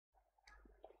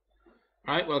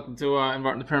Alright, welcome to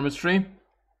Inverting the Pyramid stream.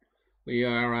 We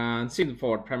are on Season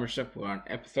 4 Premiership. We're on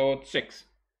Episode 6.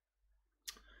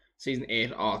 Season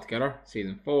 8 altogether.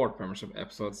 Season 4 Premiership,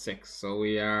 Episode 6. So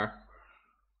we are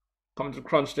coming to the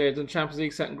crunch stage in Champions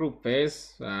League second group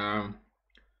phase. 2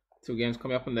 games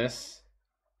coming up in this.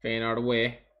 Feyenoord away.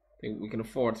 I think we can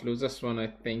afford to lose this one,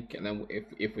 I think. And then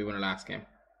if we win our last game.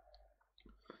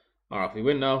 Or if we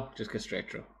win now, just get straight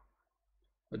through.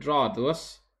 A draw do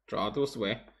us. Draw do us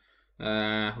away.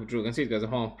 We drew against these guys at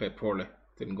home, played poorly.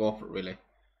 Didn't go for it really.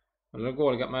 Another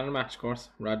goal, I got man of the match, of course.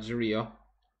 Rogerio.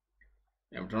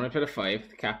 Everton only played a 5,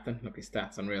 the captain. Look, his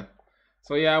stats unreal.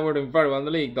 So yeah, we're doing very well in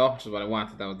the league though, which is what I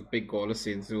wanted. That was the big goal this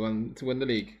season, to win the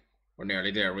league. We're nearly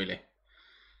there really.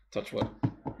 Touch wood.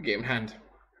 Game in hand.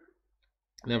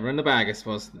 Never in the bag, I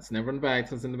suppose. It's never in the bag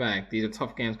till it's in the bag. These are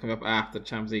tough games coming up after the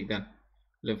Champions League then.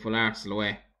 Liverpool, Arsenal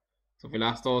away. So if we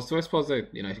lost those two, I suppose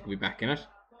United could be back in it.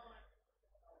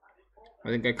 I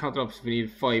think I counted up, so we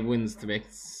need 5 wins to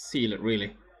seal it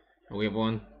really. And we have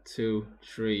 1, 2,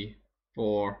 3,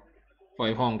 4,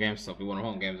 5 home games. So if we won our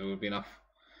home games, it would be enough.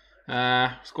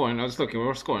 Scoring, I was looking, we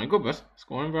were scoring a good bit.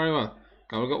 Scoring very well.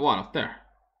 We got 1 up there.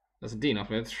 That's a D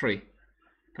enough, we had 3.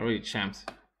 Got really champs.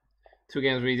 2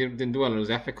 games we didn't do well, it was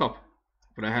FA Cup.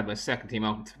 But I had my second team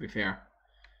out, to be fair.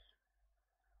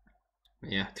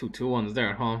 Yeah, 2-2-1s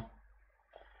there at home.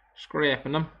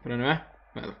 Scraping them, but anyway,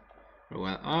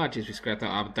 well, jeez, we scraped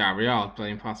out Derby all,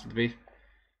 playing impossible to beat.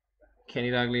 Kenny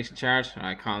Dalglish in charge.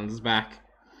 Alright, Collins is back.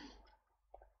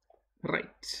 Right,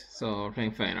 so we're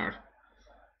playing Feyenoord.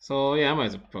 So yeah, I might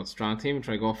as well put a strong team and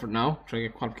try to go for it now. Try to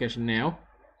get qualification now.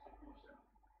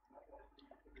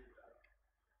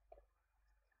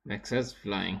 Next says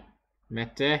flying.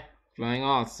 Mete, flying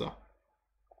also.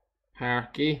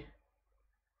 Parky,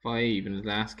 5 in his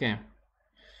last game.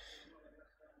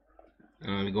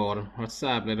 And we'll go with him. What's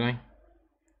Sable doing?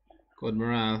 Good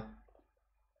morale.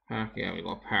 Parky, yeah, we'll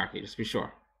go Parky, just to be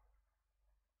sure.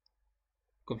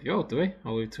 Good view out, do we?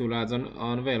 Oh, we have 2 lads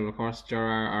unavailable, of course.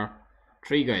 Gerard are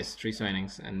 3 guys, 3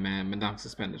 signings, and Mendonc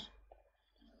suspended.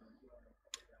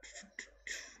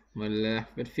 My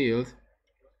left midfield.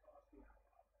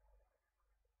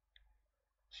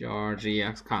 Georgie,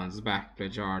 X Collins is back. Play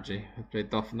Georgie. Play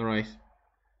Duff on the right.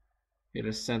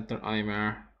 Peter centre,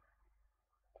 Aymar.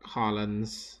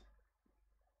 Collins.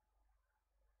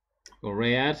 Go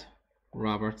Rayad.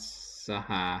 Roberts,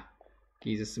 Saha.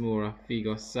 Giza Samura.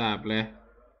 Figo, Sable.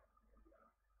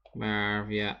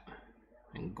 Marvia.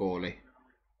 And goalie.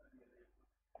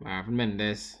 Marvin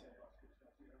Mendes.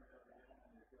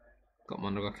 Got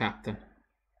Mundo, got captain.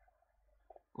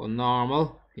 Go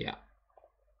normal. Yeah.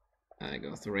 There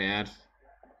goes the Rayad.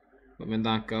 But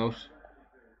Mendonc out.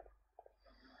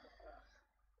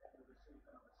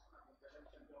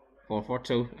 Four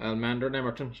 4-2. Elmander and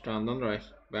Emerton. Strand on the right.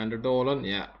 Vander Dolan.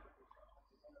 Yeah.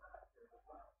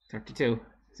 32.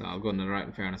 It's all good on the right,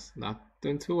 in fairness. Not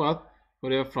doing too well. Who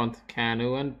do you have front?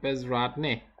 Kanu and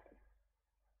Bezrodny.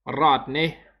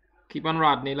 Rodney. Keep on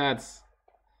Rodney, lads.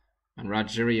 And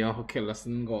Rogerio, who killed us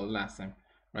in goal last time.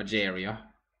 Rogerio.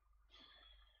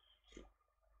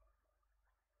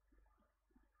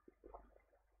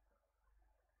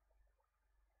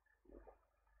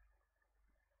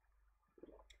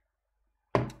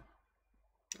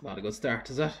 Not a good start,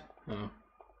 is it? Oh.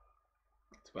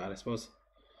 It's bad, I suppose.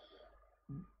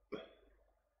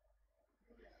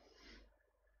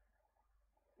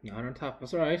 Not on top,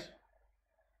 that's alright.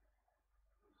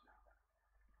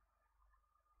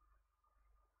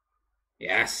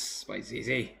 Yes, Spice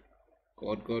easy.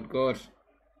 Good, good, good.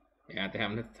 Yeah, they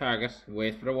haven't hit the target.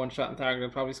 Wait for the 1 shot on target, they'll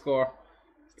probably score.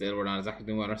 Still, we're not exactly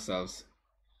doing well ourselves.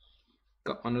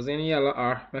 Got Under's in a yellow,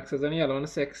 or Max is in a yellow on a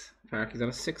 6. Parky's on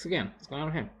a 6 again. What's going on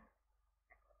with him?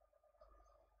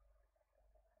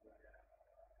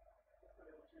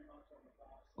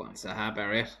 Go on, Saha,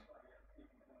 bury it.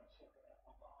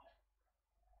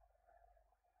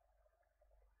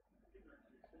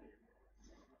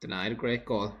 Denied a great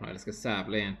goal. Right, let's get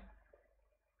Sable in.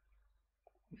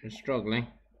 You're struggling.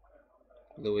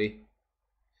 Louis.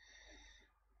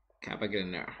 Kappa, get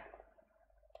in there.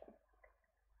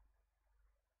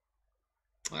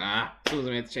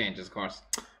 Susan made the changes, of course.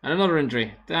 And another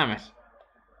injury. Damn it.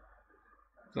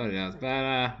 Sorry, that was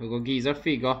bad. We'll go Giza,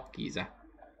 Figo. Giza.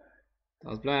 That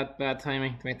was bad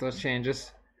timing to make those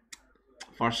changes.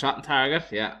 First shot on target.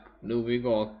 Yeah. Louis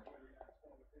goal.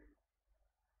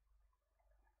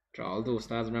 Draw all those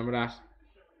lads, remember that.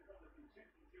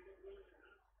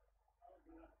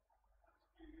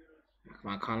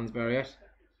 Come on, Collins, bury it.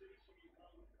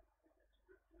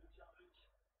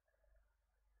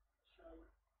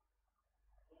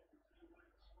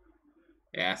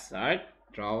 Yes, alright.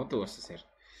 Draw with Dorset here.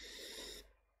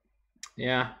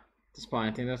 Yeah,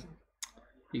 disappointing that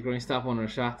he couldn't stop one of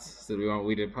the shots. So we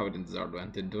probably didn't deserve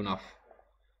it. Didn't do enough.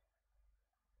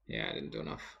 Yeah, didn't do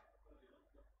enough.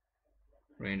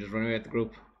 Rangers run away at the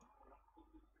group.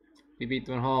 We beat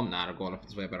them at home. Nah, their goal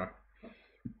is way better.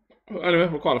 Anyway,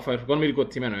 we're qualified. We're going to meet a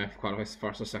good team anyway. If we qualify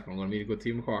first or second, we're going to meet a good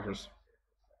team in quarters.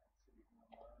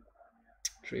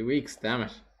 3 weeks, damn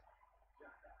it.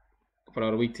 Put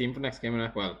out a weak team for next game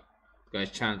anyway. Well, the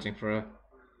guy's challenging for a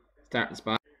starting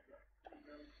spot.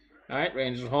 Alright,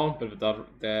 Rangers at home. Bit of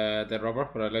a dead rubber,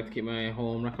 but I'd like to keep my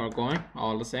home record going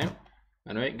all the same.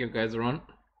 Anyway, give guys a run.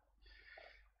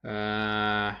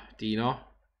 Dino,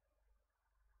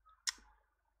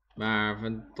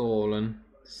 Marvin, Dolan,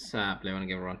 Sabley, I want to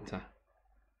give a run to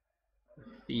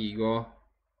Figo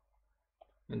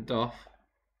and Duff.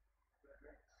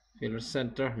 Fielder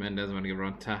centre, Mendez, I want to give a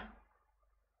run to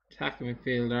attacking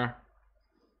midfielder.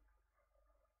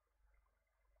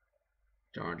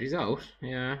 Georgie's out,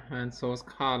 yeah, and so is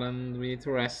Collins. We need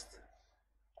to rest.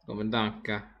 Go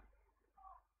Mandanka.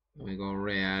 And we go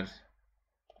Riyad,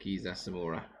 Giza,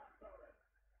 Samura.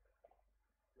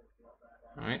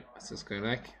 Alright, what's this guy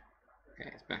like?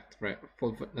 Okay, it's back to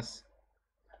full fitness.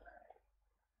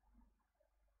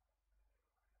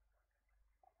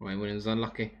 Ryan Williams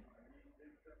unlucky.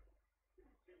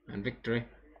 And victory.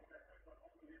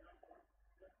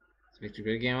 It's victory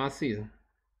great game all season.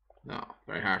 No,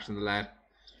 very harsh on the lad.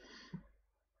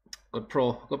 Good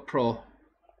pro, good pro.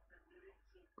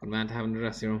 Good man to have in the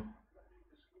dressing room.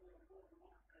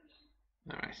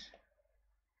 Alright.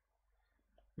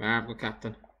 Marv, good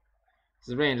captain. This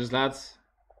is the Rangers, lads.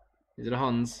 These are the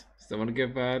Huns. Still want to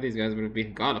give these guys a bit of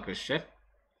beating. God, look at this shit.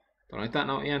 Don't like that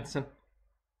now, Jensen.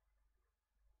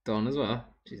 Done as well.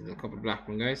 Jeez, a couple of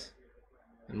Blackburn guys.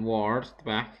 And Ward at the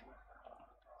back.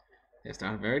 They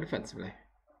start very defensively.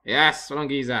 Yes, well on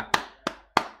Giza.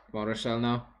 Water shell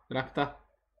now. Good luck with that.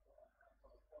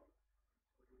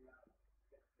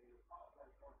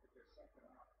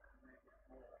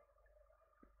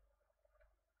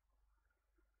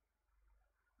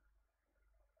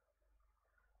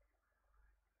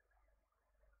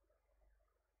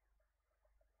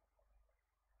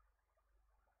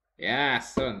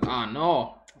 Yes, oh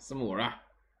no, Samura.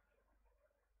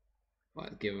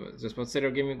 What just about to say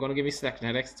they're gonna give me selection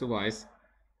headaches, 2 boys.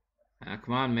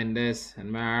 Come on, Mendes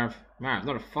and Marv. Marv,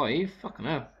 not a 5. Fucking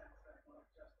hell.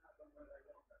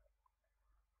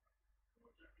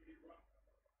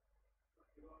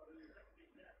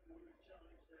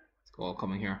 It's goal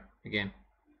coming here again.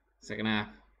 Second half.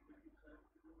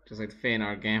 Just like the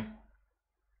Feyenoord game.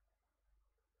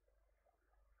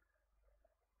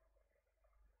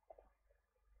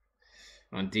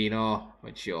 On Dino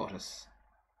with Jotas.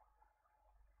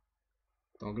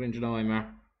 Don't get injured now,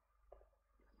 Mar.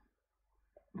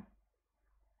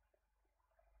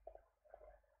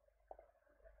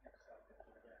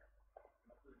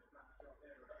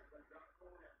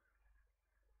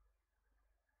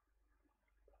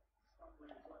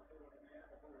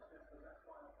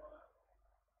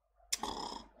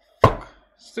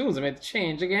 Soon as I made the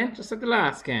change again, just like the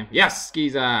last game. Yes,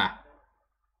 Giza!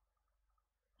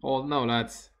 Hold now,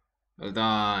 lads. Well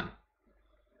done.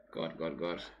 Good, good,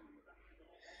 good.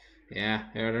 Yeah,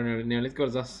 they're nearly as good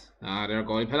as us. Ah, they're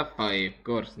going to 5.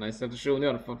 Good. Nice to have the shoe on the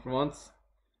other foot for once.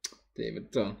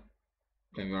 David Dunn.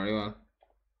 Playing very well.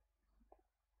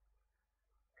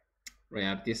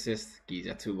 Riyad the assist.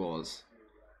 Giza 2 goals.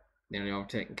 Nearly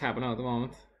overtaking Cabba now at the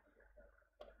moment.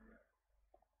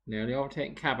 Nearly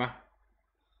overtaking Cabba.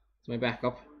 It's my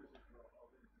backup.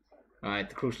 Alright,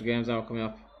 the crucial games are coming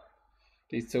up.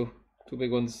 These two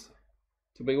big ones.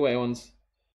 2 big away ones.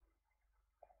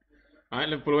 Alright,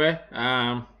 Liverpool away.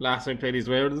 Last time we played these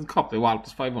away, it was in the cup. They walloped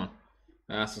us 5-1.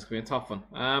 So it's going to be a tough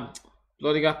one.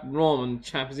 Bloody got Roma in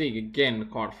Champions League again in the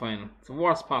quarter final. It's the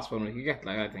worst possible one we could get,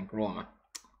 like, I think, Roma.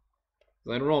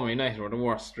 Like Roma United were the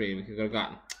worst 3 we could have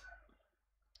gotten.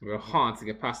 We were haunted to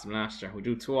get past them last year. We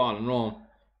drew 2-2 in Rome.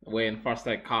 Away in the first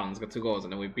leg, Collins got 2 goals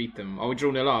and then we beat them. Oh, we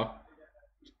drew 0-0.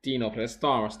 Dino played a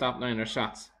stormer, stopped 9 of their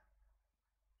shots.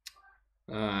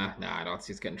 Nah, I don't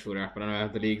see us getting through there. But I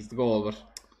know the league's the goal, but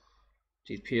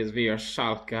geez, PSV or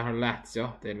Schalke or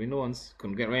Lazio, they'd be no ones.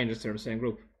 Couldn't get Rangers to the same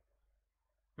group.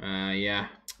 Yeah,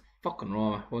 fucking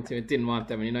Roma. One team I didn't want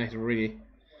them, and United were really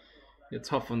the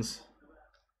tough ones.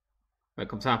 Might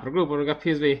come top of the group, but we got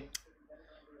PSV.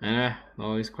 Anyway,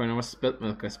 no, he's crying over spilt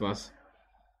milk, I suppose.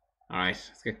 Alright,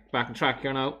 let's get back on track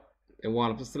here now. They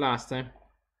walloped us the last time.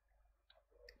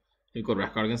 A good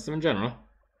record against them in general.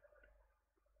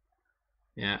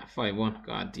 Yeah, 5-1.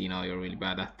 God, Dino, you're really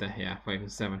bad at that. Yeah,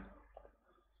 5-7.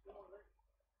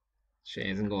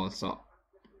 Shane's in goal, so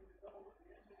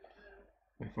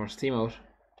First team out.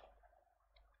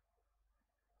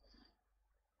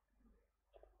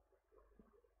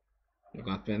 We've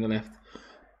got Ben on the left.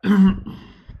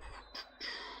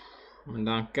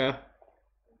 Mandanka.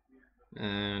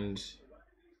 And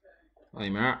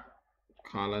Aymar.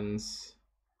 Collins.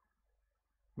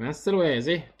 Man's still away, is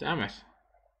he? Damn it.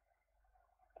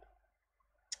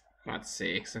 God's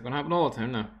sakes, it's gonna happen all the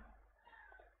time now.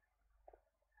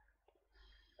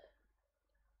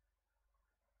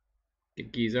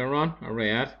 Give Giza a run, or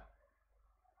Rayad.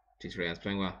 Jeez, Rayad's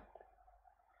playing well.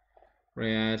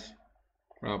 Rayad,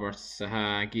 Roberts,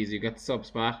 Saha, Giza, you get the sub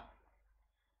spot.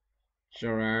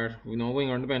 Gerard, we know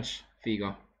winger on the bench.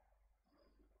 Figo.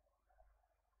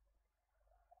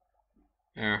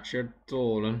 Archer,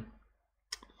 Dolan.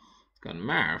 It's got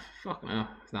Marv. Fuck no,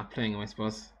 he's not playing him, I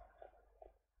suppose.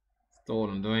 What's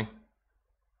Dolan doing?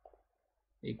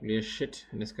 Equally as shit,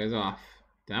 and this guy's off.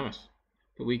 Damn it.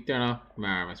 But weak there now.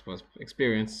 Marv, I suppose.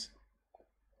 Experience.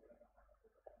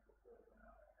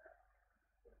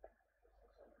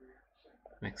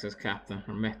 Mexa's captain,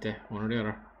 or Mete, one or the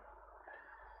other.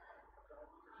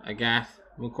 Agath,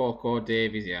 Mukoko,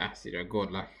 Davies, yeah, see they're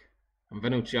good, like. And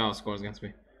Vanucci always scores against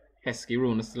me. Heskey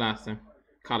ruined us the last time.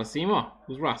 Colosimo,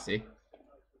 who's Rossi?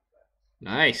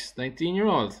 Nice,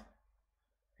 19-year-old.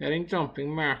 Heading,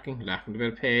 jumping, marking, lacking a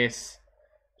bit of pace.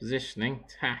 Positioning,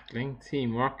 tackling,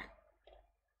 teamwork.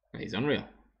 He's unreal.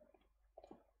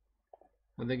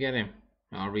 How'd they get him?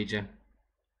 Oh, regen.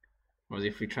 Or is he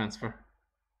a free transfer?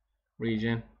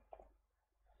 Regen.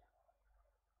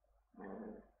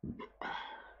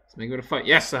 Let's make it a fight.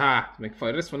 Yes, aha! Let's make a fight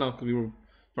of this one now because we were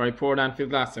very poor at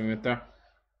Anfield last time we went there.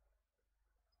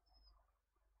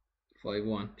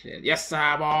 5-1. Yes,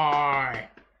 Saha boy!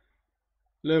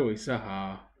 Louis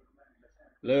Saha.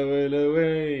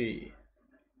 Louis.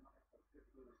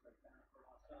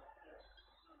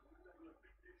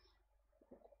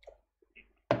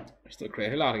 They're still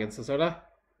creating a lot against us, are they?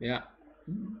 Yeah.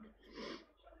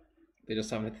 They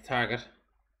just haven't hit the target.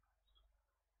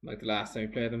 Like the last time we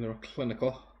played them, they were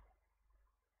clinical.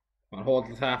 On hold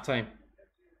till half time.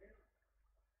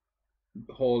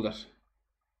 Hold it.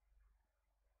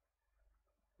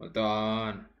 Well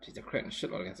done. Jeez, they're creating a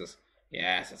shitload against us.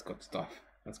 Yes, that's good stuff.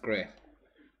 That's great.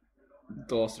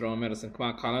 Dose their own medicine. Come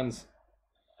on, Collins.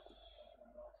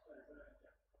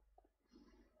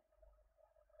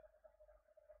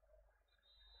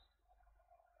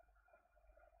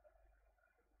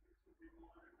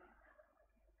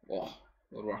 Oh,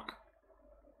 good work.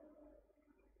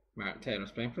 Martin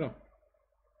Taylor's playing for them.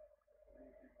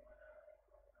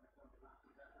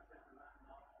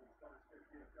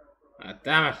 Ah,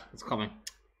 damn it, it's coming.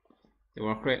 They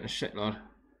were creating a shitload.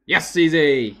 Yes,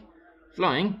 easy!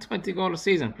 Flying, 20 goals a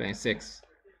season, playing 6.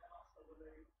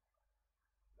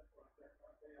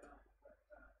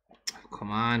 Oh,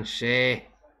 come on, Shay.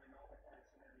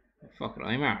 Fuck it,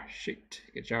 Aymar. Shit.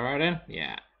 Get Gerard in?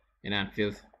 Yeah, in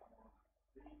Anfield.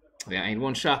 Yeah, I had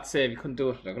one shot to save, you couldn't do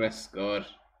it. Look at this. Good.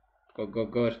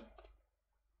 Good.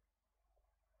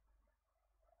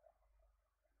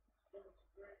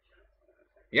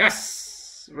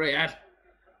 Yes! Rayad.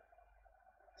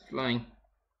 It's flying.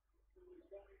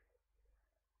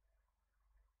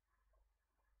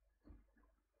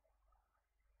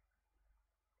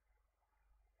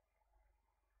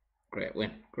 Great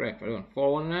win. Great for doing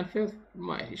 4-1 in Anfield.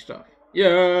 Mighty stuff.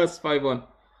 Yes! 5-1.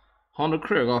 100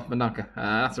 career off Mandanka.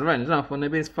 That's revenge enough when they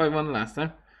beat us 5-1 last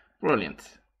time.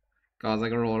 Brilliant. Guys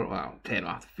like a roller. Wow, played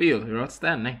off the field. You're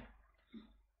outstanding.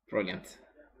 Brilliant.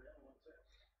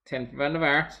 10 for Van der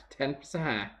Vaart, 10 for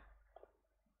Saha.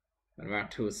 Van der Vaart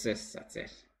 2 assists, that's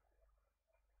it.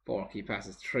 4 key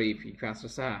passes, 3 key passes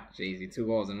for Saha. Jeezy, 2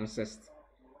 goals and an assist.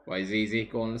 Why is easy?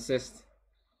 Goal and assist.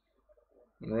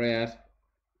 And Rayad.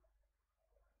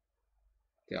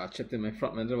 They all chipped in my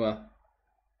front man as well.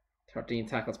 13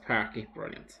 tackles, Parky.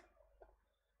 Brilliant.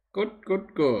 Good.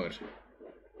 It's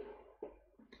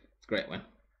a great win.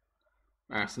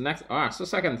 Arsenal next. Arsenal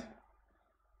second.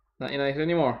 Not United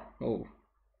anymore. Oh.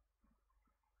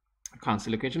 I can't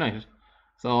see look at United.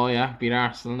 So yeah, beat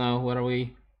Arsenal now. What are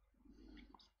we?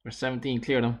 We're 17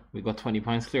 clear them. We've got 20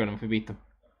 points clear them if we beat them.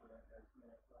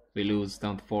 We lose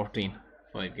down to 14.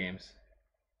 5 games.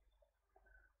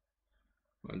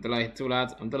 I'm delighted too,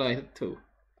 lads. I'm delighted too.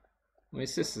 My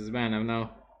assists is man I'm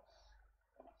now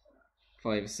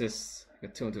 5 assists.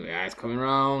 Got 2 and 2. Yeah, he's coming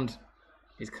round.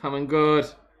 He's coming good.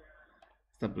 It's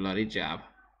the bloody jab.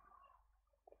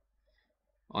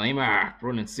 Aymar,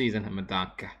 brilliant season. And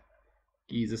Mandanka.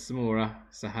 Giza, Samura,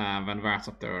 Saha, Van Vaart's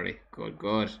up there already. Good.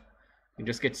 You can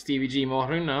just get Stevie G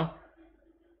motoring now.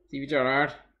 Stevie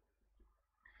Gerrard.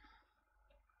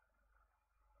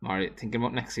 Alright, thinking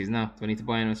about next season now. Do I need to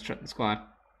buy in the squad?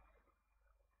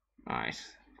 Alright.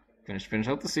 Finish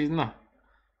out the season now.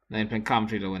 Then playing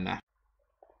commentary to win that.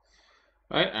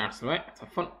 Right, Arsenal, right?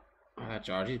 Have fun.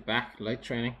 Georgie's back. Light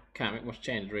training. Can't make much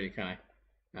change, really, can I?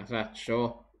 After that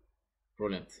show.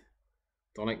 Brilliant.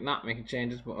 Don't like not making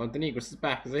changes, but the Negros is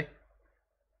back, is he?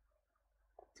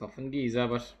 Tough and Giza,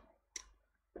 but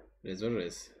it is what it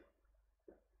is.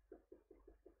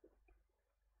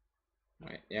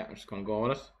 Right, yeah, I'm just gonna go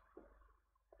with it.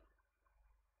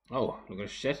 Oh, look at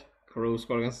this shit. Carew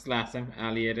scored against us last time.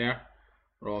 Ali there.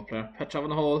 Role player. Petrov in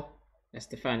the hole.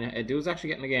 Estefania. Edu's actually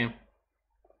getting the game.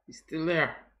 He's still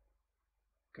there.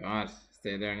 God,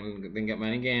 stay there and didn't get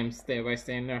many games. Stay by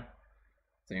staying there.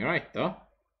 Doing alright though.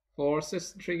 4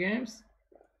 assists in 3 games.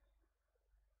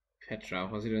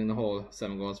 Petrov, what's he doing in the hole?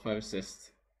 7 goals, 5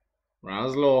 assists.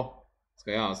 Morale's low. This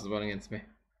guy else is well against me.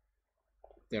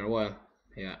 There a while.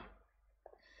 Yeah.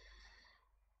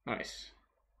 Alright.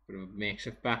 Bit of a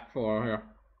makeshift back 4 here.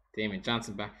 Damien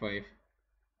Johnson back 5.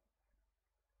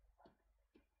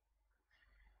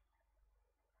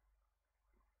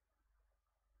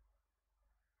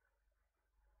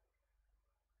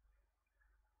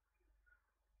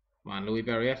 Come on, Louis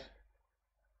Berriot.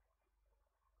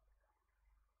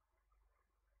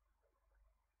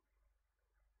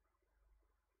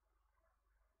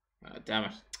 Damn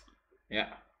it. Yeah.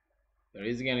 There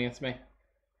he is again against me.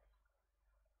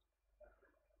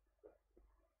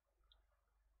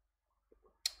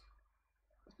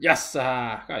 Yes!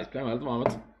 Guys, playing well at the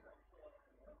moment.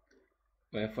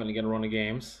 But I finally get a run of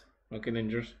games. Looking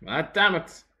injured. Damn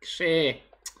it! Shay!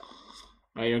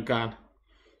 Right, you're gone.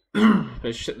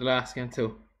 But shit the last game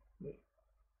too.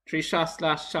 3 shots,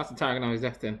 last shots on target now he's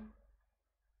left in.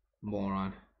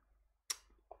 Moron.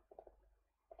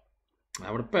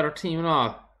 I would a better team and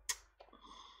all.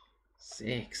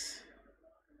 6.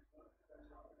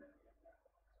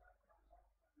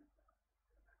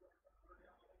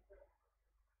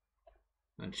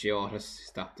 And Chiotis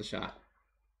stopped the shot.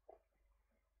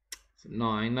 It's a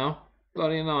 9 now.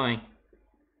 Bloody 9.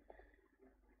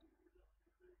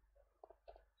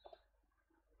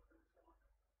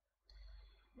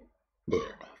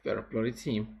 Better bloody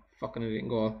team. Fucking idiot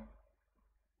goal.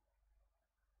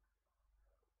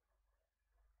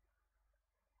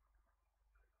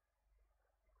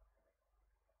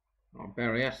 Oh,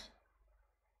 bury it.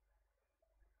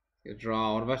 Get a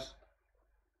draw out of it.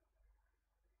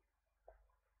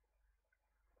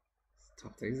 It's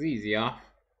tough to take easy off.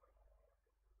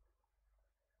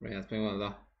 Right, that's playing well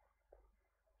though.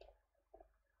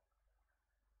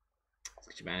 Let's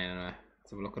get your man in anyway. Let's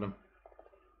have a look at him.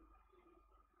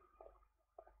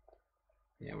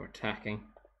 Yeah, we're attacking.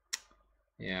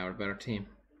 Yeah, we're a better team.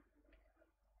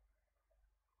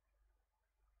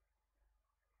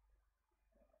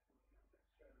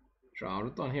 Draw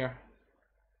it done here.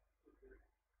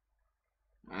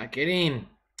 Get in.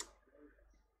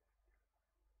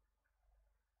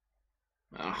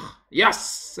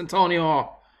 Yes,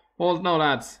 Antonio. Hold no,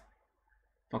 lads.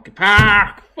 Fucking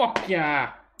park. Fuck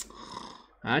yeah.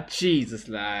 Jesus,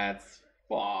 lads.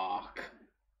 Fuck.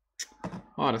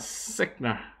 What a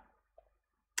sickener.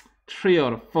 3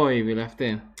 out of 5 we left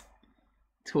in.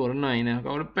 2 out of 9 now.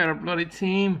 Got a better bloody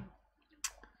team.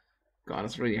 God,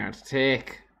 it's really hard to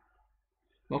take.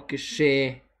 Look at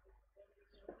Shea.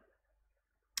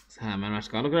 Man,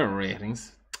 look at our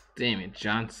ratings. Damien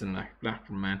Johnson, like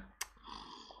Blackburn, man.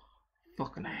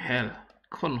 Fucking hell.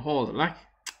 Couldn't hold it, like.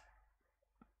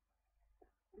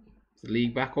 Is the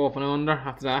league back open under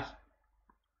after that?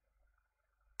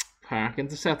 Park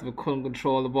intercepted but couldn't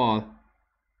control the ball.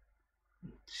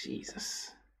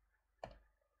 Jesus.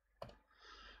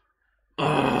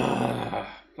 Fucking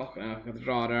hell, got the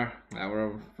draw there. We're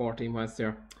over 14 points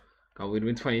there. God, we'd have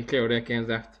been 20 clear with 8 games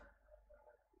left.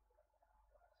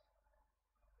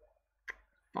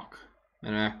 Fuck.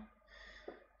 Anyway.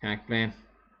 Can't complain.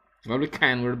 Well, we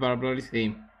can. We're a better bloody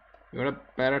team. We're a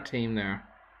better team there.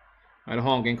 I had a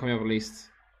home game coming up at least.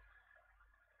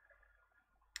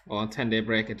 Well, on 10-day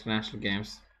break, international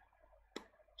games.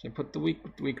 Should I put the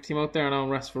weak team out there now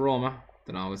and rest for Roma?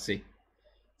 Don't know, we'll see.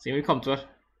 See when we come to it.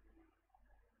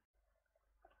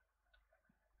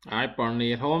 Alright,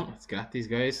 Burnley at home. Let's get at these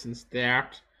guys and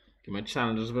start. Give my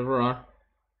challengers a bit of a run.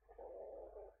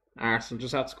 Arsenal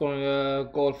just had to score a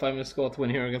goal 5 minutes ago to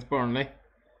win here against Burnley.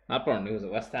 Not Burnley, it was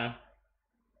at West Ham.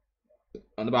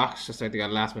 On the box, just like they got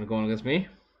a last minute goal against me.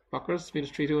 Fuckers, beat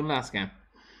us 3-2 in the last game.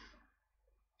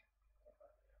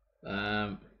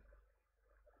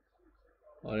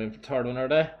 What in for third one, are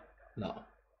they? No.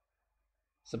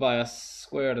 Ceballos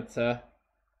squared it to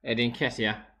Eddie and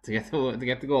Ketia to get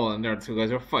the goal, and there the 2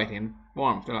 guys were fighting and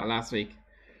warmed last week.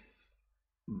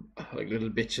 Like little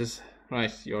bitches.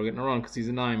 Right, you're getting a run because he's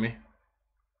annoying me.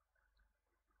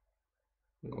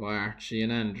 Go Archie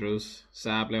and Andrews.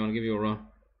 Sable, I want to give you a run.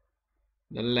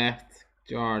 The left,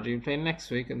 George, you play next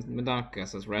week, and Madonka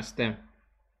says rest them.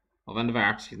 Oh, Van der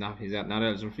Vaart, he's not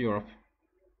eligible for Europe.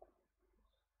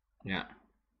 Yeah.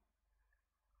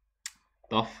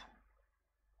 Duff.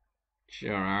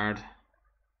 Gerard.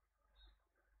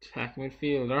 Attack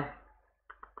midfielder.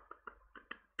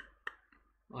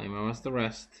 I'm what's the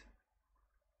rest?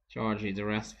 George needs a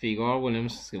rest. Figo or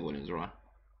Williams. Let's get Williams run.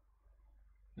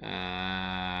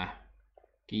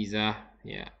 Giza.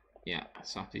 Yeah.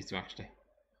 Swap these two actually.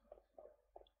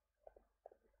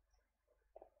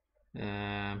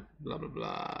 Blah blah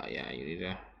blah. Yeah, you need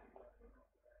a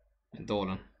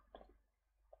Dolan.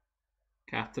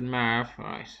 Captain Marv.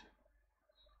 Alright.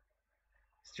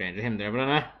 Stranger him there,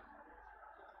 but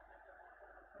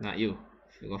not you.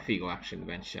 We got Figo actually in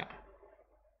the bench, yeah.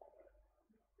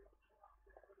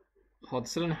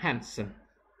 Hudson and Hansen.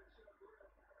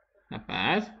 Not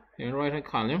bad. Here in the right hand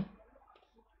column.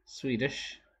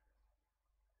 Swedish.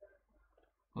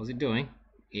 How's he doing?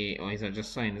 Oh, he's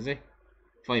just signed, is he?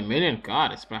 5 million.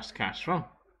 God, I splashed cash from.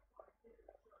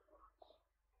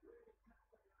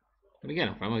 Where'd he get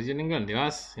him from? Was he in England? He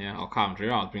was? Yeah, oh,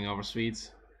 Coventry. I'll bring over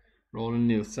Swedes. Roland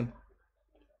Nielsen.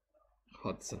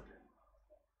 Hudson.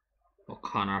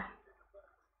 O'Connor.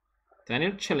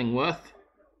 Daniel Chillingworth.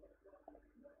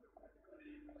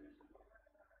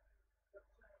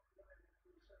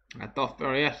 At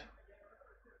Duffbury yet.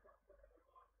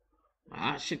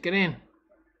 Ah, shit, get in.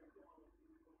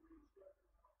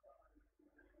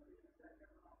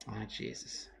 Ah,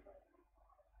 Jesus.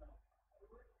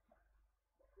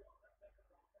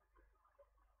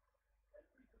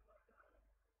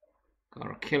 God,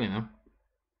 we're killing him.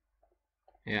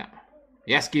 Yeah.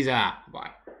 Yes, Giza.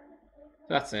 Bye.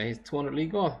 That's his 200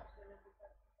 league goal.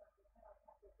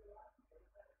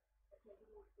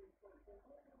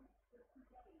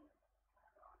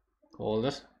 Hold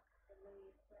it.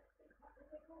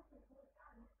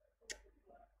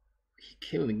 He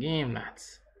killed the game,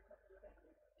 lads.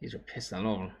 These are pissing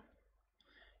all over him.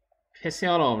 Pissing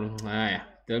all over him. Ah, yeah.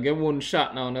 They'll get one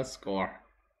shot now and they'll score.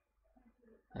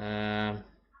 What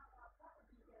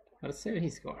did I say he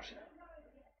scored?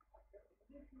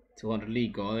 200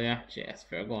 league goal, yeah. Yes,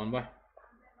 fair going, boy.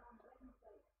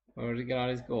 Where did he get all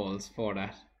his goals for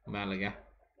that? Malaga.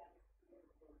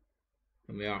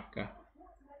 From Mallorca.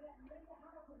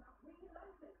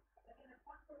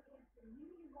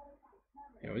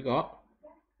 Here we go.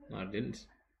 No, I didn't.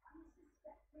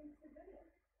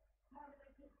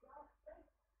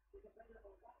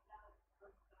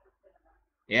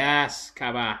 Yes,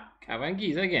 Kaba and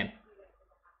Giza again.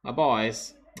 My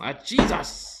boys. Ah,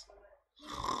 Jesus!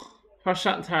 First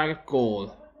shot and target,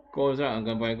 goal. Goals out, I'm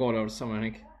going to buy a goal over the summer, I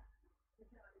think.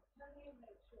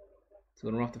 It's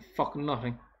going to run off to fucking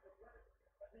nothing.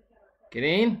 Get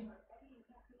in.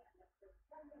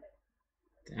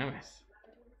 Damn it.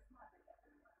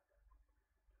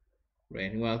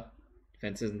 Rating well.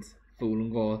 Defense isn't. Fool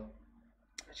and goal.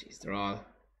 Jeez, they're all.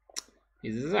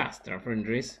 He's a disaster for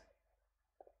injuries.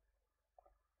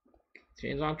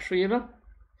 Change on 3 of them.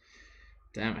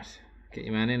 Damn it. Get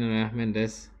your man in and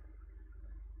Mendes.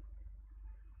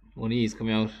 One of these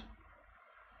coming out.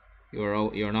 You're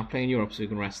out. You're not playing Europe, so you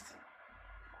can rest.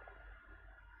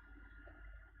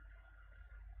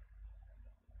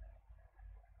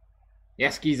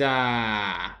 Yes,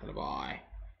 Giza. The boy.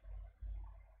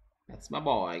 That's my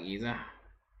boy, Giza.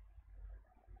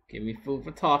 Give me food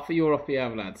for thought for Europe, you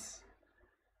have, lads.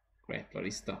 Great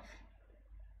bloody stuff.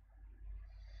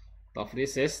 Duff for the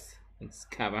assist. It's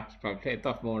Kaba. Probably played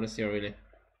Duff more this year, really.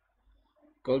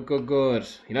 Good.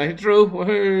 United Drew.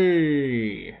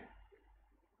 Woohoo!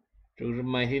 Drew to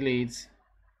mighty leads.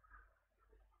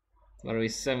 What are we?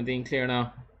 17 clear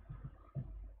now.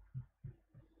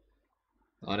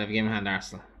 Oh, they have a game in hand,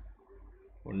 Arsenal.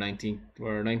 We're 19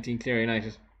 clear,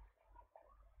 United.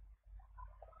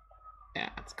 Yeah,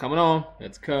 it's coming on.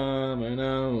 It's coming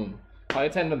on. High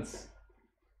attendance.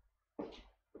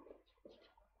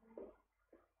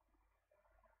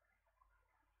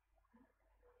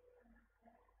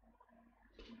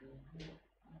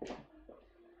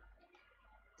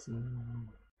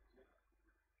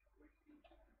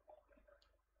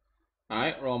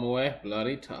 Alright, roam away.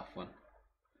 Bloody tough one.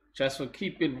 Chess will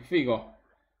keep building for Figo.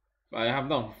 I have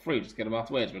them for free, just get them off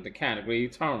the wage, but they can't agree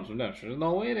terms with them. There's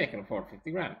no way they can afford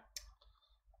 50 grand.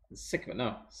 I'm sick of it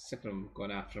now. Sick of them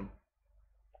going after him.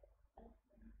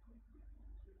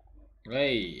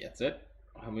 Hey, that's it.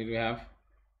 How many do we have?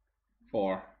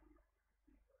 4.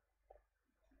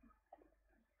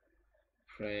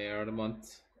 Prayer of the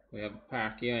month. We have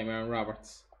Parky, Eimer, and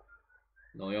Roberts.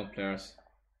 No young players.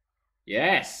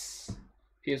 Yes!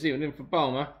 PFC went in for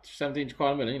Boma,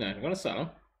 17.25 million. United are going to sell him.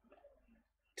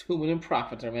 2 million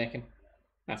profit they're making.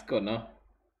 That's good, no?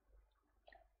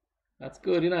 That's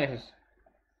good, United.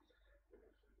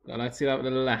 I like to see that with a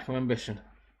little lack of ambition.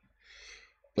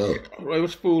 Right,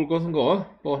 which fool goes and goal.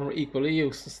 Both of them are equally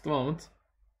useless at the moment.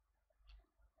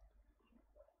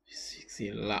 You see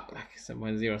a lot, like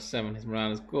 7.07. His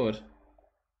morale is good.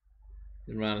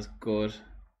 His morale is good.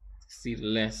 See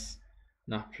less.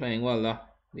 Not playing well though.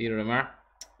 Neither of them are.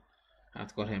 I have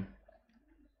to go to him.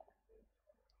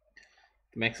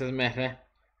 The Mexas Meta.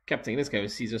 Kept thinking this guy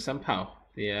was Cesar Sampaio.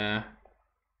 The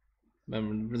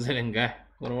remember the Brazilian guy.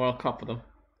 Won a World Cup with him.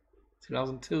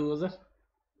 2002 was it?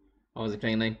 Or was he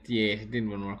playing 98? He didn't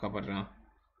win a World Cup, I don't know.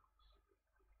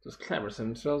 It was clever,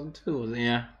 2002 was it?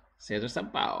 Yeah. Cesar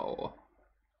Sampaio.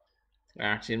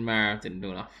 Archie and Marv didn't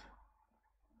do enough.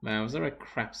 Marv was a right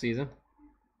crap season.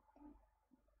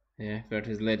 Yeah, compared to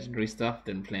his legendary stuff,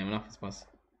 didn't play him enough, I suppose.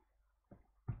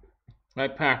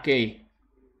 Right, Parky.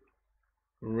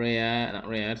 Not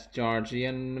Riyad, Georgie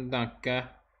and Danka.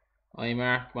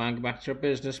 Mark, come on, get back to your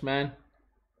business, man.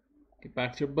 Get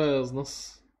back to your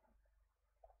business.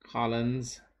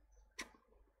 Collins.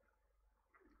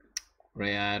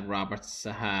 Riyad, Roberts,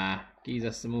 Saha, Giza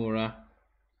Samura,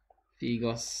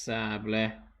 Figo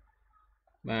Sable,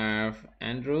 Marv,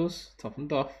 Andrews, tough and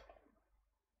tough.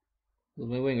 Who's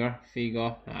my winger?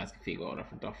 Figo. It's Figo order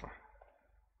for Duffer.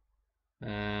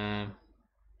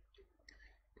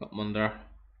 Got Munder.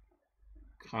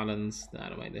 Collins. I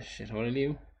don't mind this shit. How do I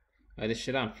leave? I had this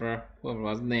shit on for whoever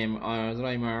was the name. Was it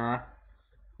Reimer?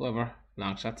 Whoever.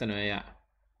 Long shots anyway, yeah.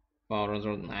 Ball runs.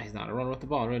 Nah, he's not a runner with the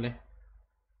ball, really.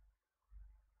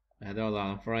 I had all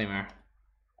on for Reimer.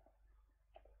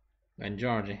 And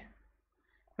Georgie.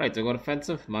 Right, so go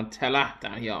defensive. Montella.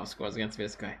 Damn, he always scores against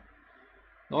this guy.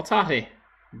 No Tati.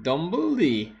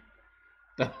 Dumbledy.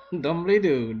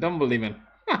 Dumbledy-doo. Dumbledyman.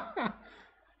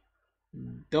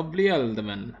 Double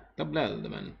Elderman.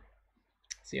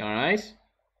 Is he alright?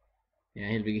 Yeah,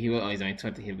 he's only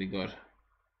 20, he'll be good.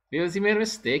 Because he made a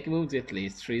mistake, he moved to Italy.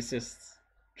 He's 3 assists.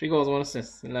 3 goals, 1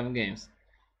 assist in 11 games.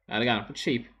 I got him for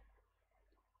cheap.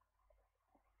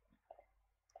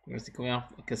 Where's he coming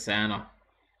off? Cassano.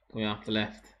 Coming off the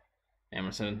left.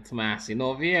 Emerson, Tomasi,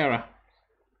 no Vieira.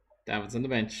 David's on the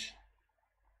bench.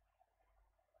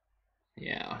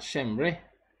 Yeah, Shembri.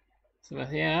 So,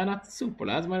 yeah, not super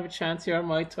lads. Might have a chance here.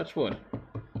 Might touch wood.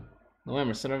 No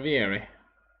Emerson or Vieira.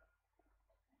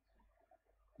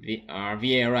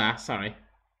 Vieira, sorry.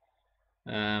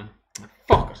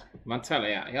 Fuck it. Montella,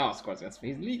 yeah, he always scores against me.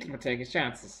 He's lethal for taking his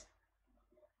chances.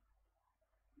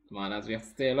 Come on, lads, we have to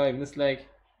stay alive in this leg.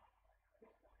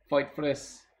 Fight for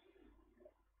this.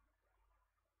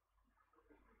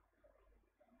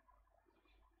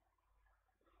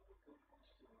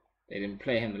 They didn't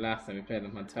play him the last time we played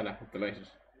them. Montella, I'm delighted.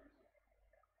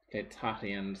 Played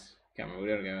Totti and can't remember who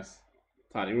the other guy was.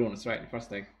 Totti ruined us right in the first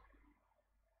leg.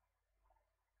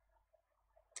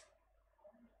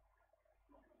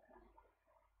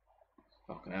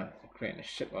 Fucking hell, they're creating a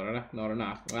shit out of that. No, they're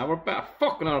not. Well, we're better.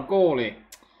 Fucking our goalie.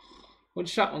 One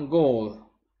shot on goal.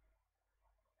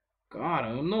 God, I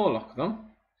have no luck with them.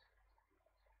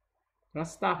 They're not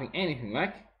stopping anything,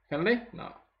 like. Can they?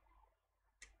 No.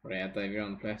 Right, dive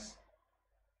around the place.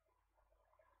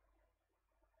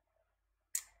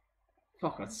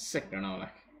 Fuck, that's sick there now,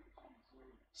 like.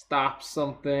 Stop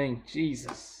something.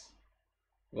 Jesus.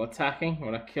 We're attacking,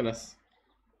 or that kill us.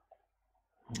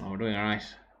 Oh, we're doing alright.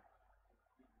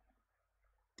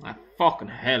 Ah, fucking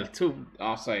hell. 2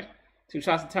 offside. 2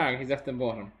 shots on target, he's left them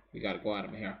bottom. We gotta go at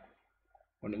him here.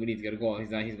 We need to get a goal. He's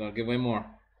gonna give away more.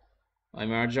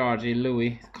 I'm our Georgie,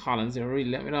 Louis, Collins. You're really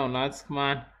let me down, lads. Come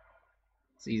on.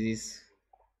 It's easy.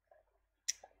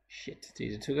 Shit,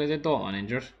 these are 2 guys I don't want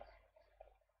injured.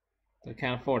 I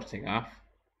can't afford to take off.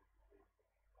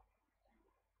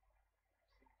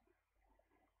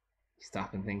 He's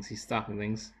stopping things.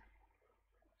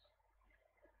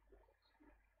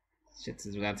 Shit,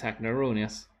 since we got attacking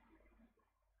erroneous.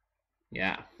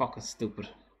 Yeah, fucking stupid.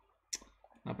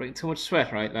 Not bringing too much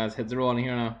sweat, right, lads? Heads are rolling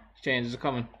here now. Changes are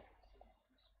coming.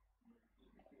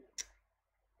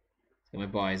 Let's get my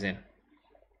boys in.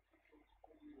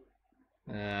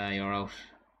 You're out.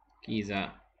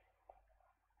 Giza.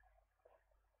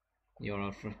 You're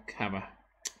out for Cabba.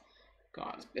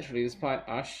 God, it's bitterly this point.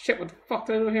 Oh shit, what the fuck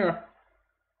did I do here?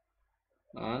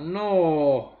 Oh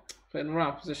no! Played in the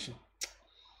wrong position.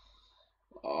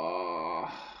 Oh,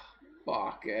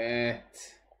 fuck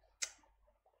it.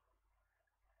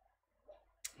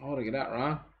 How did I get that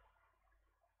wrong?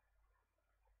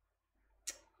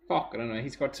 Fuck, I don't know. He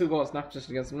scored 2 goals not just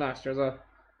against him last year as well.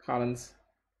 Collins.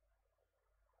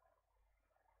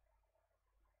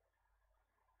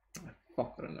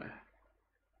 Fuck, I don't know.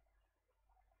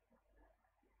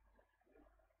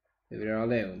 Maybe they're all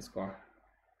there and score.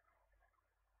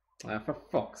 For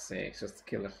fuck's sake, just to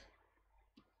kill it.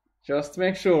 Just to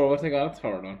make sure what they got a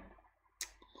third on.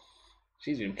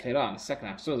 She's been played on the second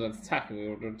half. So was attacking, we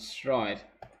were destroyed.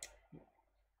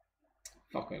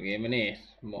 Fucking game an 8,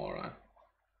 moron.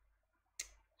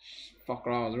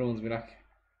 Fucker always ruins me like.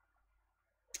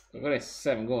 I've got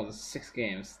 7 goals in 6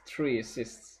 games, 3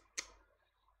 assists.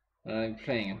 And I'm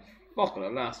playing him. Fuck it, the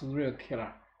last one's a real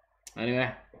killer.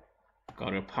 Anyway,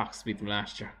 got a Pox to beat them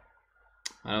last year.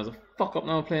 And I was a fuck up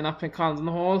now playing Collins in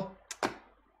the hole.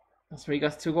 That's where he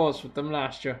got 2 goals with them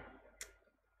last year.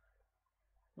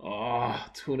 Oh,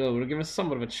 2-0. We're giving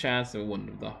somewhat of a chance of one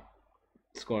of the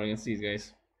scoring against these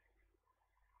guys.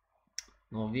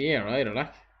 No VAR either,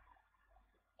 like.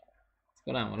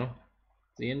 What's going on with him?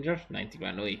 Is he injured? 90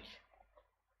 grand a week.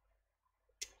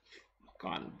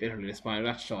 God, I'm bitterly disappointed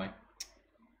with that showing.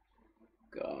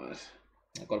 God.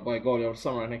 I've got to buy a goalie over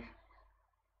summer, I think.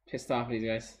 Pissed off with these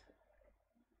guys.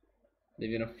 They've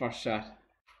been a first shot.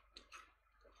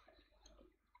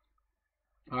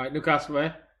 Alright, Newcastle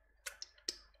away.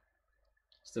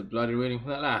 Still bloody waiting for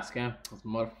that last game. Those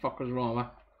motherfuckers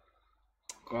Roma.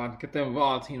 God, get them of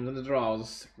all teams in the draw. I was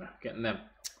sick now, getting them.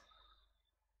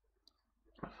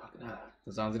 Fucking hell.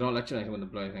 As long as they don't let United win the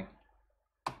bloody thing.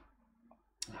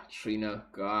 3-0.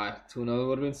 God, 2-0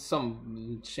 would have been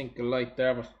some chink of light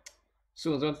there, but as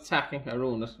soon as I went attacking, I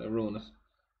ruined it.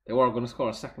 They were going to score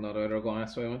a second, though, they were going,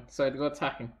 that's why I decided to go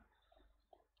attacking.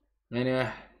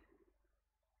 Anyway,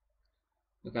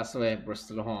 Newcastle away,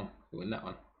 Bristol at home. We win that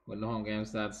one. Win the home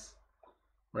games, lads.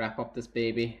 Wrap up this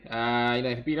baby.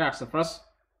 United beat Arsenal for us.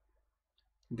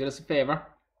 Did us a favour.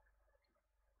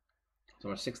 So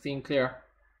we're 16 clear.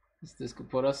 This could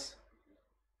put us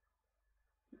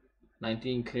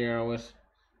 19 clear with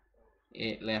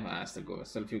 8 left. Still go.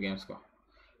 Still a few games to go.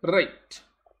 Right.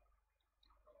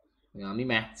 We on the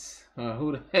mats.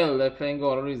 Who the hell they playing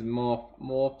goal? Are these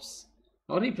mopes?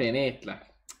 How are they playing 8 like?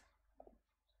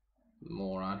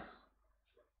 Moron.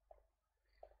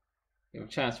 You have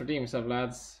a chance to redeem yourself,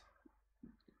 lads.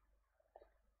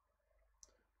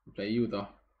 I'll play you though.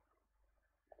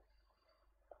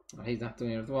 Oh, he's not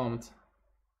doing it at the moment.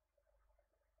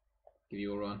 Give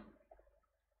you a run.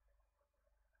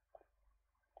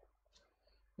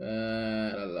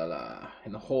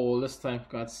 In the hole this time, for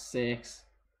God's sakes.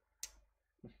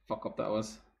 Fuck up that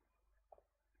was.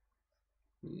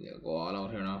 They'll go all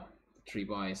out here now. The 3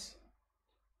 boys.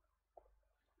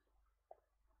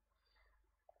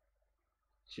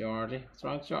 Georgie. What's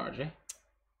wrong with Georgie?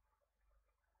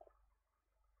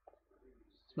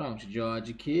 What's wrong with you,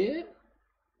 Georgie, kid?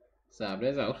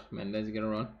 Sable's out. Mendes is gonna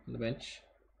run on the bench.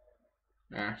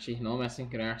 Archie, no messing.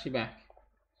 Get Archie back.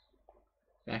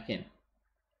 Back in.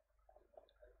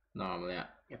 Normal, yeah.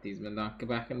 Get these men down. Get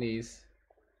back in these.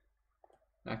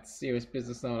 Back to serious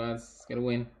business now, lads. Let's get a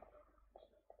win.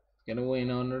 Let's get a win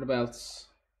under the belts.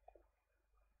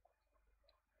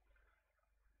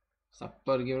 Stop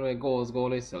about to give away goals.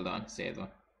 Goal is still done. Saved one.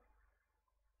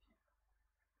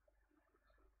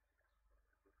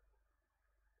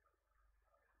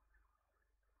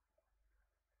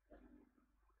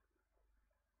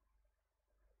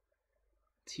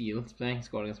 Teal's playing.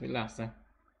 Scored against me last time.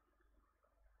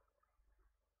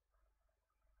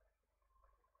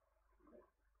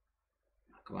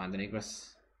 Come on,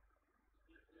 Denigris.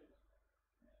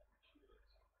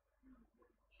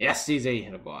 Yes, easy.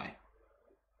 Hit a boy.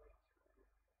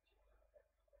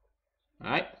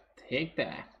 Alright, take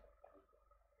that.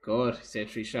 Good. He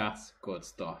saved 3 shots. Good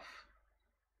stuff.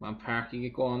 Come on, Parky,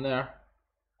 get going there.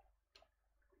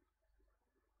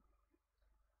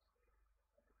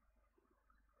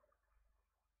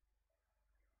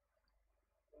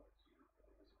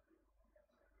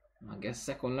 I guess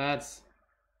second, lads.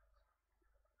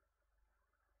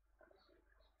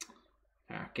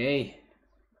 Okay.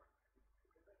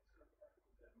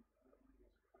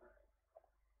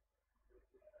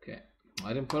 Okay.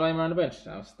 I didn't put Eimer on the bench.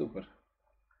 That was stupid.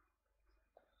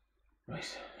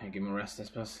 Right. I give him a rest, I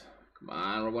suppose. Come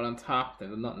on, we're one on top. They've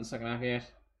done nothing in the second half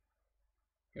yet.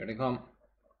 Here they come.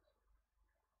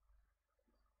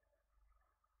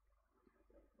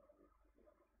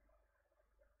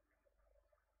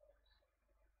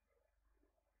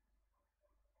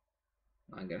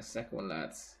 I get a second one,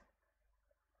 lads.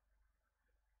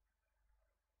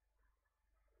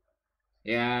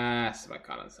 Yes, by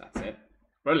Collins, that's it.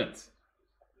 Brilliant.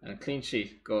 And a clean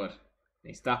sheet, good.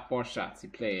 He stopped 4 shots, he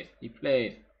played.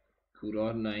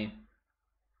 Kudo 9.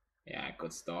 Yeah,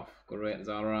 good stuff. Good ratings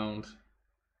all around.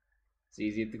 It's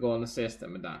easy to go and assist at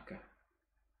Medaka.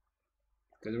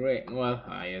 Good rating well.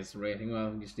 Yes, rating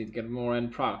well. You just need to get more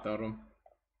end product out of him.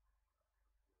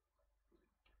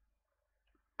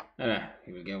 Anyway,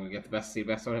 we'll get the best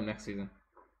out of him next season.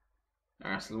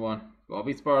 Arsenal won. Go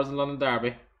beat Spurs in London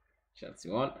Derby. Chelsea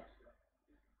won.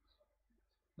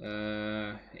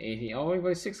 18. Oh, we've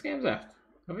got 6 games left.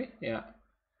 Have we? Yeah.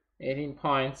 18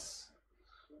 points.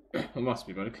 We must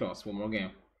be very close. One more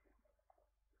game.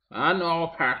 Ah no,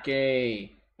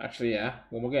 Parky. Actually, yeah.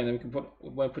 One more game, then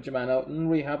we'll put your man out in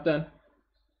rehab then.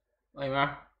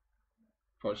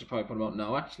 Probably should put him out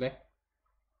now, actually.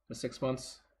 For 6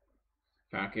 months.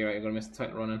 Parky, right, you're gonna miss the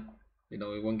title running. You know,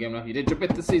 we one game left. You did your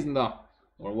bit this season though.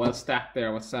 We're well stacked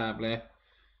there with Sable,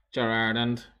 Gerrard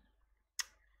and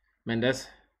Mendes.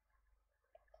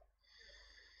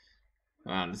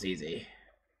 Oh, it's easy.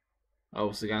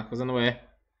 Oh, Sagan was on the way.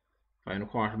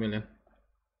 5.25 million.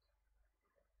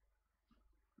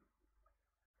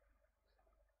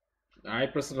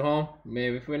 Alright, Bristol at home.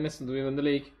 Maybe if we win this, do we win the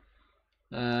league?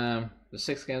 There's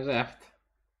 6 games left.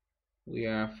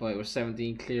 We're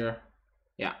 17 clear.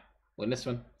 Yeah, win this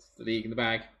one. It's the league in the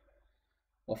bag.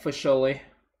 Officially.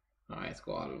 Alright, let's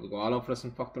go all. We'll go all out for this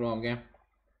and fuck the Rome game.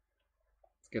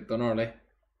 Let's get done early.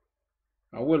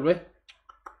 Or will we?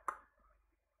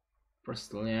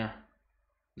 Bristol, yeah.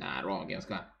 Nah, the Rome game's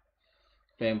gone.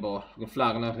 Playing both. We're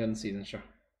flagging out in the season, sure.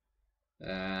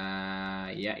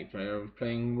 Yeah, you're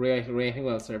playing rating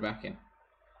well, so they're back in. It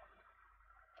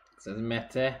says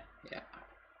Mete. Yeah.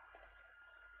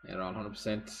 They're all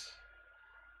 100%.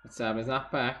 But Sable's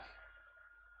not back.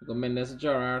 We got Mendes and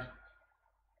Gerrard.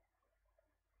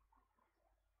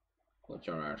 Good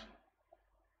Gerrard.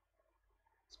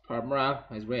 It's Pard Morale.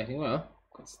 He's rating well.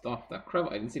 Good stuff. That crap.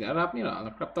 I didn't see that happen, you know.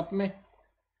 That crept up on me.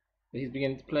 But he's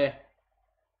beginning to play.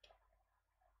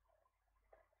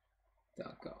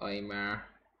 Daka Aymar.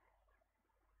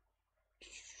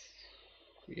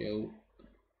 Yo.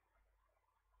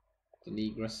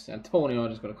 Denegris. Antonio,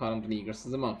 I'm just going to call him Denegris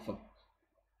as a mouthful.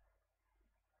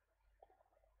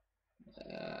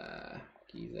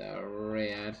 He's a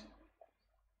red.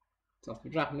 Tough to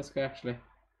be dropping this guy actually.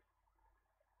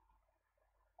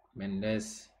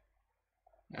 Mendes.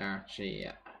 Archie,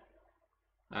 yeah.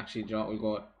 Actually, John, we'll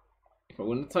go. If I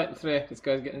win the title today, this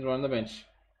guy's getting drawn on the bench.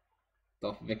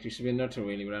 Duff victory should be in there too,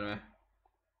 really, but anyway.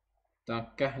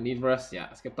 Danke, need rest. Yeah,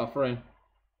 let's get Duffer in.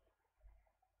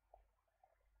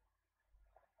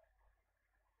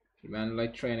 Man,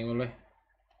 light training, will we?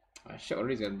 I shit, what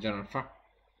he's got the general for.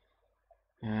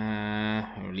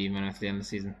 I'll leave him at the end of the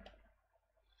season.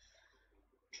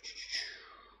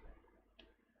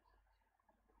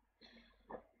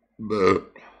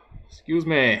 Excuse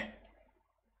me.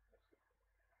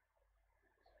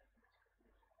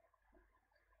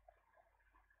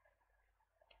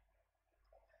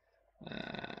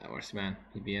 Where's the man?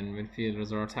 He'd be in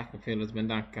midfielders or attacking midfielders.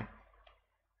 Mendanka.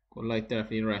 Good light there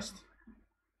for your rest.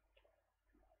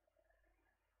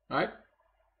 Alright.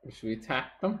 Should we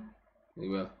attack them? We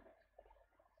will.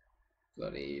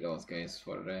 Bloody those guys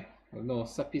for today. Well, no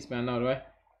set piece man now, do I?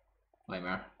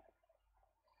 Weimar.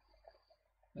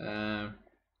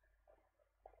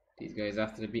 These guys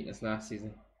after they beaten us last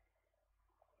season.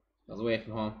 I was away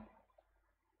from home.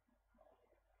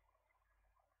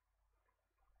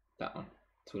 That one.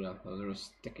 2-0. That was real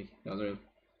sticky. That was real.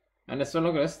 And this one,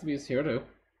 look at this. To be here too.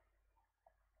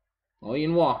 Oh,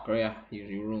 Ian Walker, yeah. He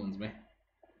usually ruins me. Is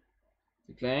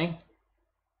he playing?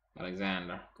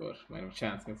 Alexander. Good. Might have a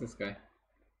chance against this guy.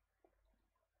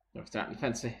 They're starting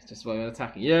defensively. Just while we're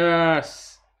attacking.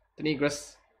 Yes!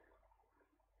 Denegris.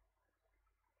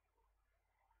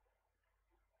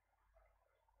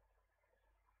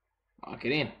 Oh,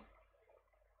 get in.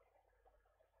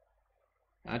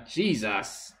 Ah,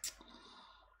 Jesus.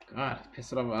 God,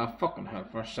 piss it off. Ah, fucking hell.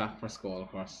 First shot, first goal, of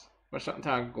course. First shot and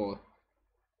target goal.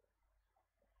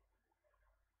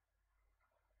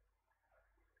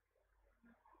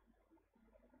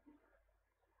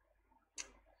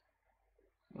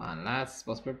 Man, lads,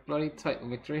 supposed to be a bloody title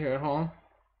victory here at home.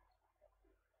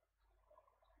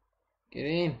 Get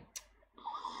in.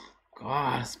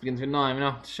 God, it's beginning to annoy me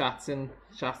now. Shots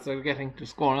they're getting. They're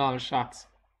scoring all the shots.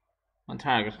 On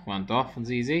target. Come on,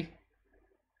 Dolphins easy.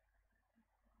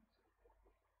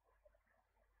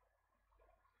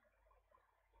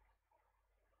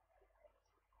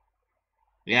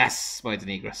 Yes, by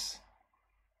Denegris.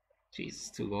 Jesus,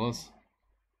 2 goals.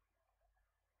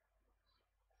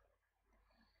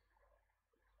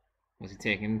 Was he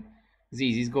taking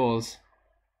Zizi's goals?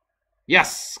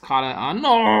 Yes! Caught it. Oh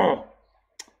no!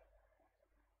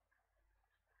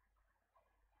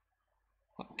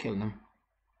 Killing him.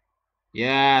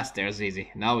 Yes, there's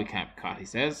easy. Now we can't be caught, he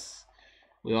says.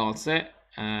 We all say.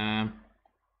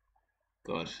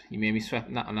 Good. You made me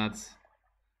sweat that one, lads.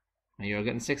 You're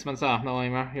getting 6 months off now,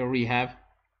 Eimer. Your rehab.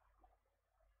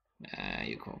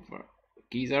 You come for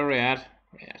Giza Red.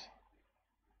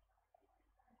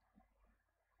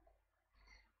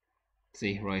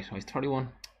 See, right, I was 31.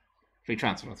 Free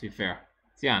transfer, to be fair.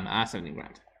 See, on, 70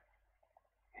 grand.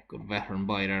 Good veteran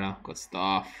buy there now. Good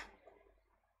stuff.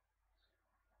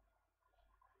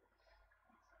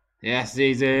 Yes,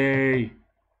 easy.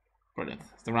 Brilliant.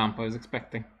 It's the ramp I was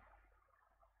expecting.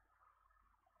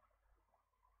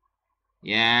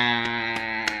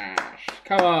 Yeah.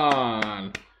 Come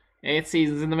on. 8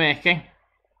 seasons in the making.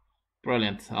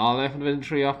 Brilliant. All left in the Division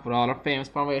 3 up with all our famous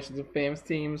formations and famous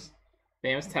teams,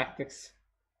 famous tactics,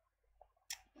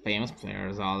 famous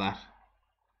players, all that.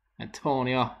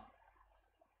 Antonio.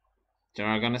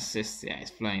 Jargon assist. Yeah,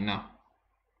 he's flying now.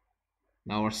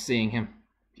 Now we're seeing him.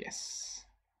 Yes.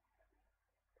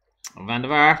 Van der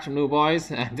Vaart are new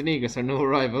boys, and the Negus are new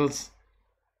rivals.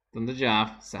 Done the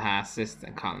job. Saha assist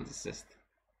and Collins assist.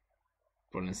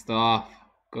 Brilliant stuff.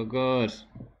 Good.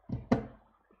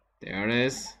 There it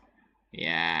is.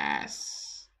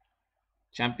 Yes.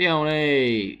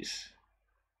 Champions.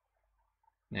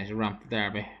 Now you ramp the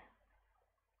derby.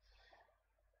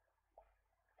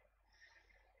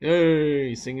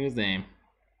 Hey, singing his name.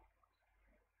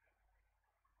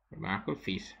 Remarkable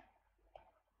feat.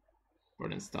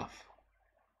 Brilliant stuff.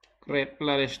 Great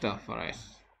bloody stuff, alright.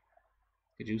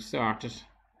 Get you started.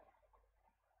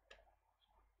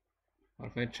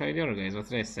 What if I try the other guys? What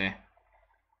did I say?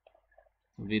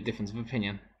 Would be a difference of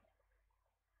opinion.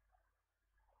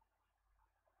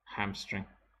 Hamstring.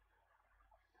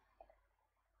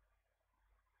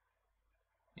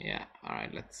 Yeah,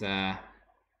 alright, let's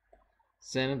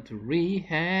send him to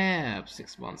rehab.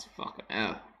 6 months, fucking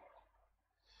hell.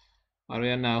 What are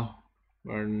we on now?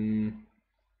 We're in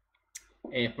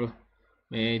April,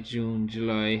 May, June,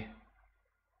 July,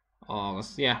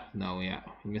 August. Yeah,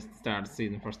 we missed the start of the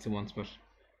season, first 2 months, but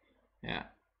yeah.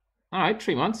 Alright,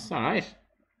 3 months, alright.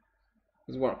 It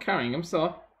was worth carrying him,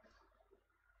 so.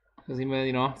 Because he may,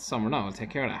 it's summer now, I'll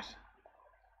take care of that.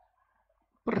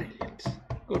 Brilliant.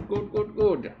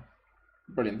 Good.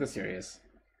 Brilliant, this year is.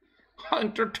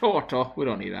 Hunter Toto, we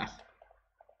don't need that.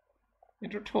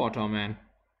 Hunter Toto, man.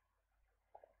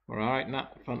 We're alright now,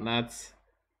 front lads.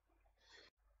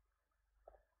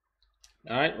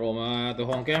 Alright, Roma, the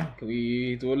home game. Can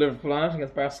we do a Liverpool on it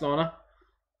against Barcelona?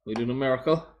 Can we do a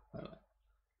miracle?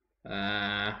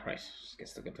 Right, just get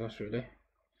stuck into it, really.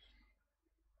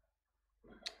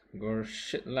 You were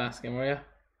shit in the last game, were you?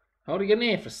 How do you get an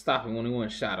 8 for stopping only 1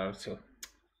 shot out of 2?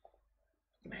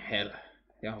 Hell.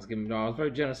 Yeah, I was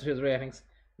very generous with his ratings.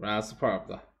 Rather superb,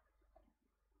 though.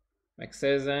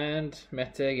 Mexes and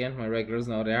Mete again, my regulars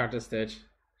now, they are at this stage.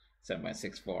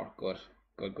 7.64, good.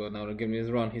 Now they're giving me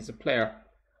his run. He's a player.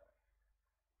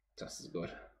 Just as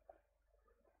good.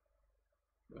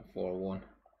 4-1.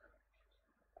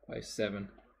 5-7.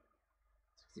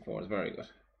 64 is very good.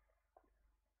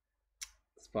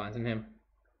 Disappointing him.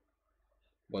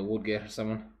 By Woodgate or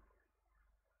someone.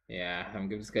 Yeah, I'm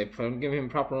giving him a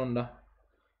proper run though.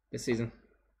 This season.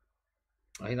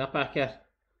 Oh, he's not back yet.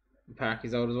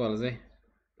 Parky's out as well, is he?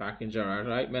 Parky and Gerrard,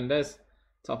 right? Mendes.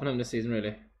 Topping him this season,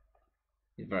 really.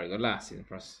 He's very good last season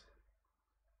for us.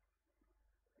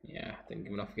 Yeah, didn't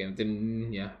give enough games.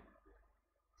 Didn't give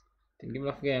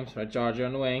enough games. Right, Georgia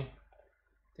on the wing.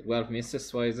 Did well for me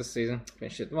assist wise this season.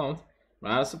 Finished at the moment.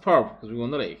 Rather superb because we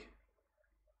won the league.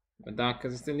 Went down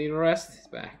because he still needed a rest. He's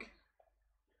back.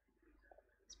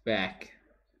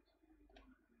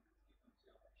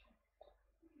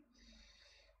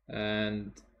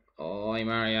 And I'm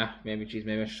Maria. Maybe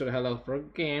I should have held out for a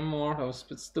game more. That was a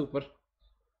bit stupid.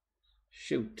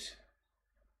 Shoot.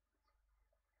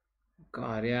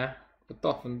 God, yeah. But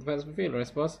tough in defensive midfielder, I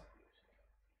suppose.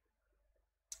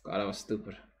 God, that was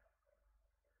stupid.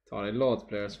 Thought I had loads of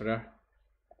players for there.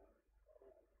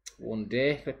 One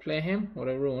day, if I play him, would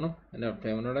I ruin him? I never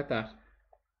play one like that.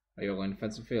 Or you're going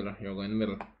defensive fielder, you're going in the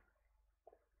middle.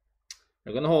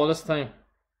 You're going to hold this time.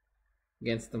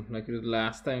 Against them, like you did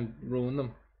last time, ruin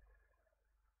them.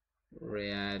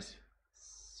 Riyadh.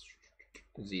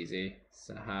 Zizi.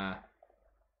 Saha.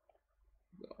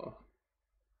 Oh.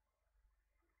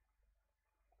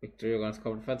 Victor, you're going to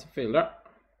cover defensive fielder.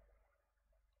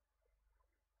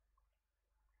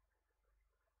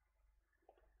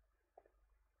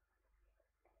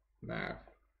 Marv.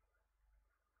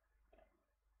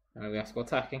 And we have to go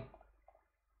attacking.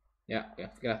 Yeah, we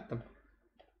have to get at them.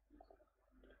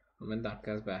 And then that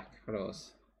guy's back for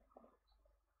us.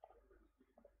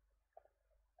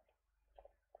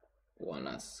 Go on,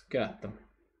 lads. Get at them.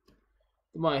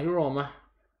 The mighty Roma.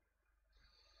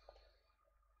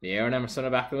 The Aaron Emerson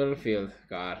are back in the middle of the field.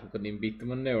 God, we couldn't even beat them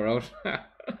when they were out.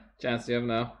 Chance you have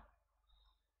now.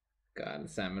 God,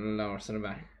 Samuel Lawson are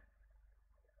back.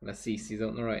 Lassisi's out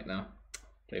on the right now.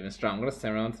 They're even stronger this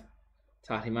time around.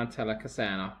 Tati Mantella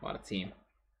Cassano. What a team.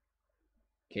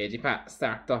 KG Pat,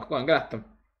 start off. Go on, get at them.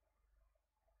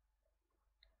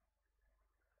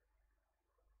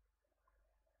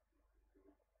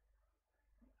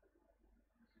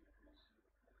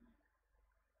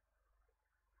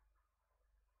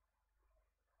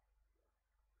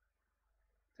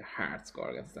 It's a hard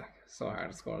score against that. So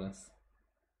hard to score against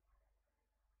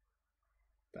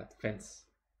that defense.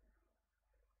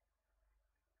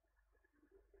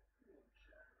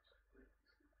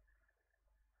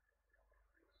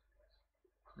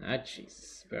 Ah,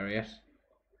 Jesus, bury it.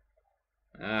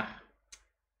 Ah.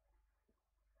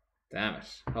 Damn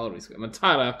it. How old are we scoring?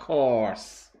 Matala, of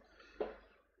course.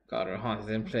 God, Rohan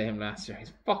didn't play him last year.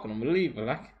 He's fucking unbelievable,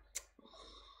 like.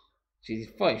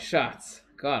 Jeez, 5 shots.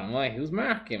 God almighty, who's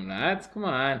marking him, lads? Come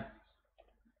on.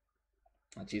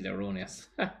 Oh, jeez, erroneous.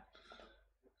 God,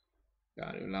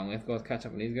 we've a long way to go to catch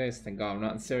up with these guys. Thank God I'm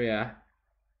not in Syria.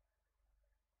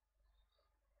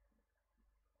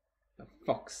 For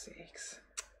fuck's sakes.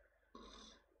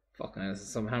 Fucking hell, this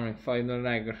is some hammering 5-0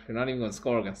 leg. We're not even going to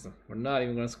score against them. We're not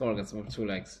even going to score against them with 2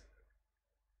 legs.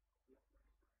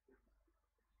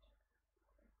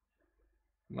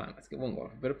 Come on, let's get one goal.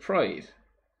 A bit of pride.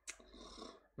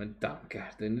 My donker,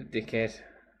 the dickhead.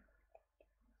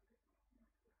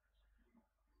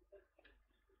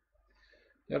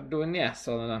 You're doing the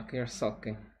asshole and you're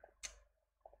sulking.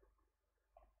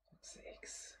 Fuck's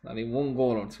sakes. Not even one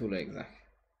goal on 2 legs, like.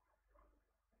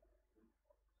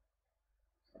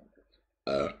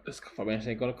 This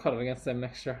formation ain't gonna cut it against them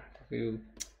next year. Jeez,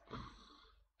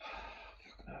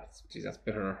 that's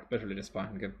bitterly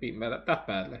disappointing to get beaten by that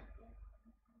badly.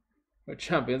 We're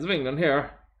champions of England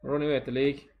here. We're only away at the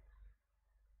league.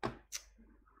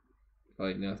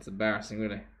 5-0, it's embarrassing,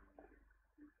 really.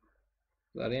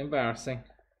 Bloody embarrassing.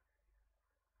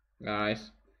 Alright.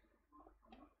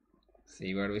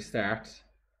 See, where do we start?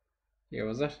 Here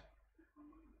was it?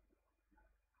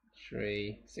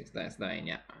 3, 6, 9,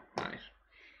 yeah. Alright.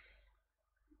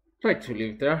 Right, to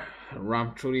leave it there.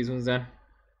 Ramp through these ones then.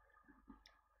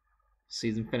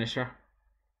 Season finisher.